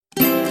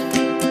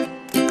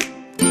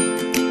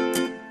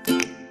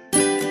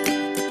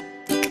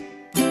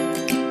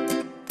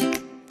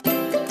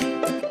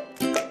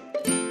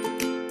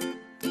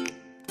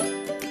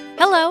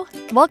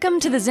Welcome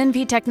to the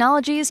Zinvi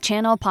Technologies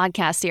channel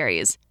podcast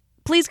series.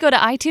 Please go to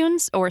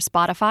iTunes or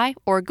Spotify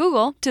or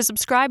Google to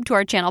subscribe to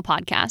our channel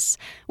podcasts,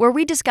 where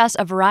we discuss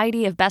a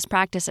variety of best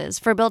practices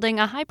for building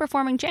a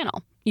high-performing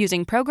channel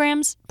using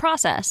programs,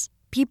 process,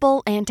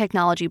 people, and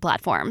technology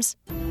platforms.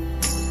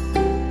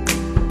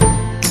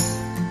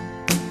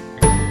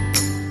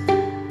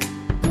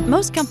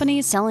 Most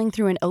companies selling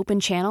through an open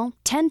channel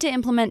tend to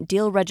implement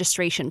deal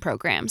registration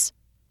programs.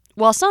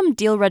 While some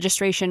deal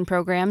registration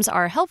programs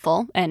are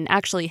helpful and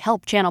actually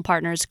help channel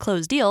partners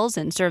close deals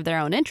and serve their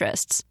own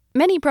interests,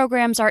 many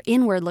programs are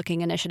inward-looking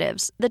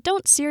initiatives that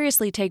don't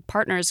seriously take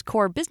partners'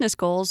 core business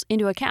goals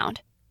into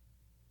account.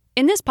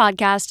 In this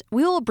podcast,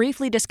 we will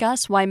briefly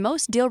discuss why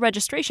most deal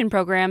registration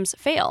programs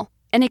fail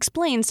and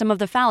explain some of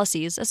the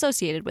fallacies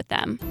associated with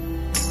them.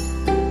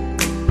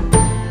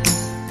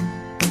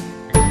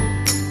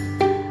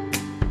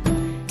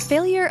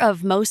 Failure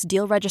of most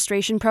deal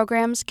registration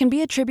programs can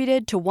be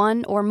attributed to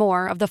one or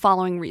more of the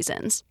following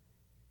reasons.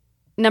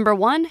 Number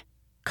 1,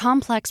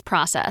 complex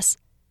process.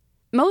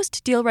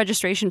 Most deal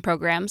registration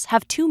programs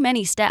have too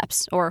many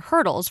steps or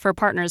hurdles for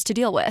partners to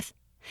deal with.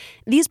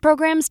 These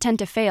programs tend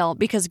to fail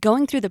because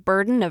going through the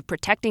burden of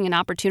protecting an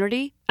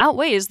opportunity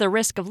outweighs the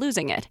risk of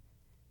losing it.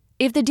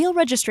 If the deal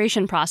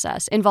registration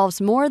process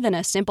involves more than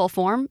a simple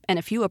form and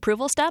a few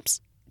approval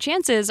steps,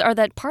 chances are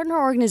that partner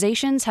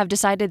organizations have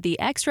decided the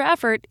extra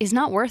effort is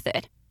not worth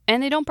it,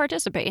 and they don't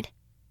participate.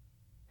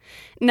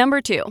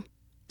 Number 2,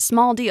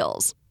 small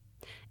deals.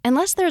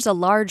 Unless there's a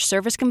large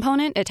service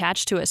component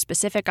attached to a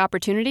specific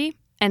opportunity,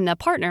 and the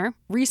partner,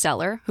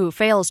 reseller, who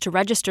fails to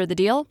register the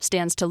deal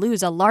stands to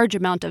lose a large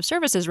amount of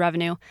services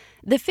revenue,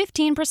 the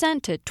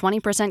 15% to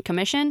 20%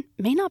 commission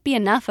may not be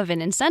enough of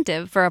an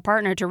incentive for a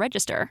partner to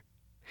register.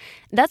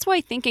 That's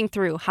why thinking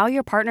through how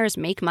your partners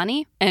make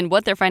money and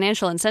what their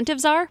financial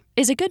incentives are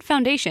is a good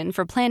foundation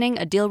for planning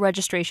a deal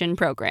registration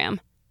program.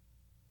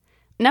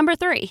 Number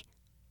 3,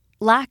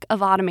 lack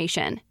of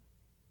automation.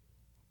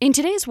 In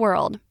today's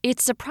world,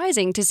 it's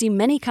surprising to see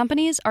many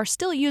companies are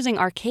still using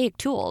archaic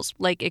tools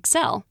like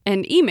Excel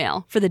and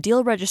email for the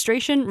deal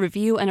registration,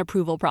 review, and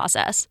approval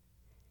process.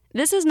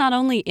 This is not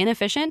only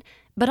inefficient,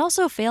 but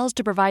also fails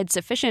to provide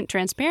sufficient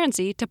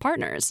transparency to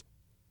partners.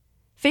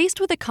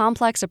 Faced with a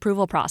complex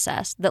approval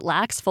process that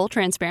lacks full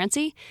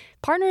transparency,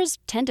 partners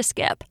tend to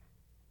skip.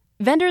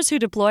 Vendors who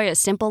deploy a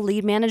simple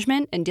lead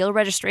management and deal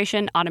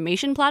registration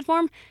automation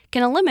platform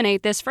can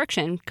eliminate this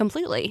friction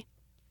completely.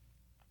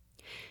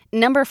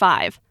 Number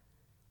 5,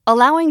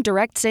 allowing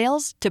direct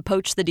sales to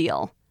poach the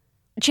deal.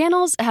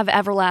 Channels have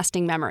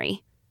everlasting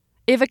memory.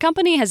 If a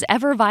company has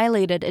ever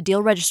violated a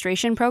deal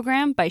registration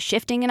program by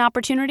shifting an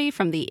opportunity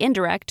from the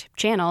indirect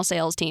channel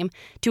sales team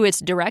to its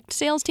direct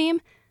sales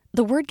team,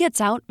 the word gets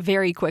out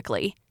very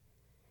quickly.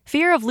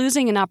 Fear of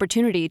losing an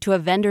opportunity to a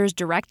vendor's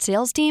direct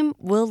sales team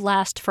will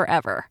last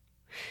forever.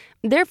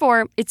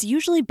 Therefore, it's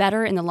usually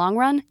better in the long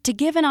run to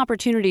give an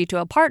opportunity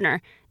to a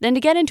partner than to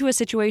get into a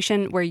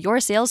situation where your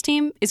sales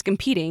team is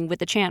competing with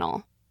the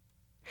channel.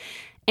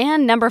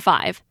 And number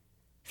 5,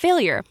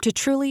 failure to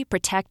truly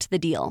protect the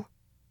deal.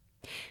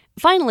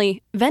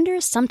 Finally,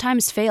 vendors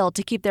sometimes fail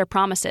to keep their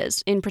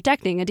promises in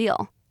protecting a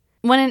deal.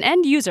 When an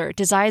end user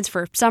decides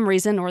for some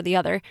reason or the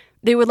other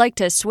they would like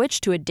to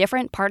switch to a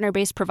different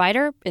partner-based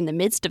provider in the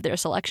midst of their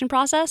selection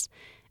process,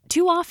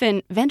 too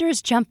often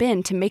vendors jump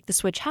in to make the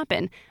switch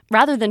happen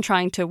rather than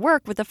trying to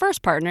work with the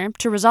first partner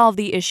to resolve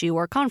the issue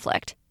or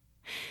conflict.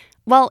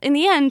 While in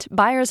the end,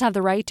 buyers have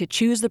the right to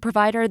choose the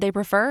provider they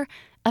prefer,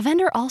 a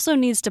vendor also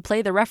needs to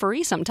play the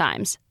referee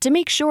sometimes to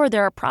make sure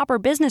there are proper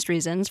business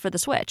reasons for the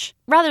switch,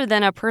 rather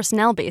than a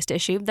personnel-based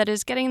issue that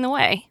is getting in the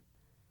way.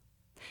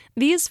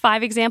 These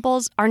 5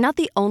 examples are not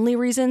the only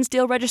reasons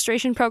deal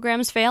registration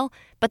programs fail,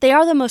 but they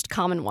are the most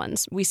common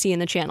ones we see in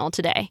the channel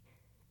today.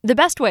 The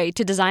best way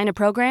to design a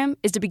program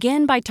is to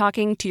begin by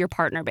talking to your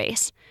partner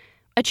base.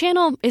 A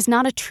channel is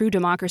not a true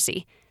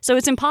democracy, so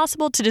it's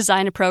impossible to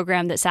design a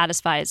program that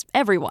satisfies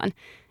everyone.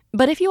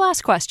 But if you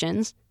ask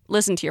questions,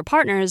 listen to your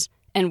partners,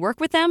 and work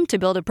with them to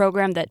build a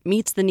program that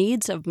meets the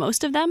needs of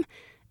most of them,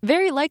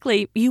 very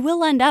likely you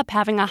will end up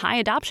having a high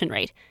adoption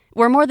rate,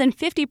 where more than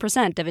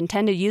 50% of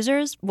intended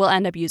users will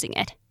end up using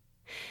it.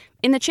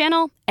 In the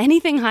channel,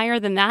 anything higher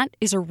than that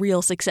is a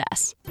real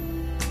success.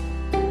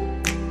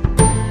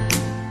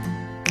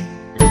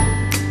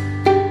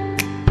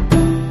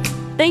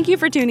 Thank you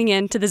for tuning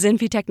in to the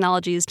Zinvi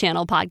Technologies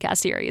channel podcast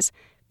series.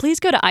 Please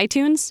go to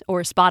iTunes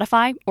or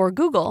Spotify or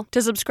Google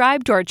to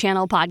subscribe to our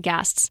channel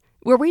podcasts,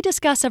 where we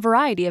discuss a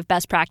variety of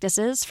best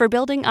practices for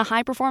building a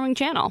high-performing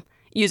channel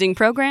using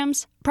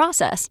programs,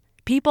 process,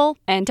 people,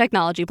 and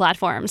technology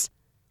platforms.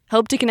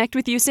 Hope to connect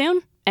with you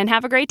soon, and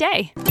have a great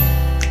day.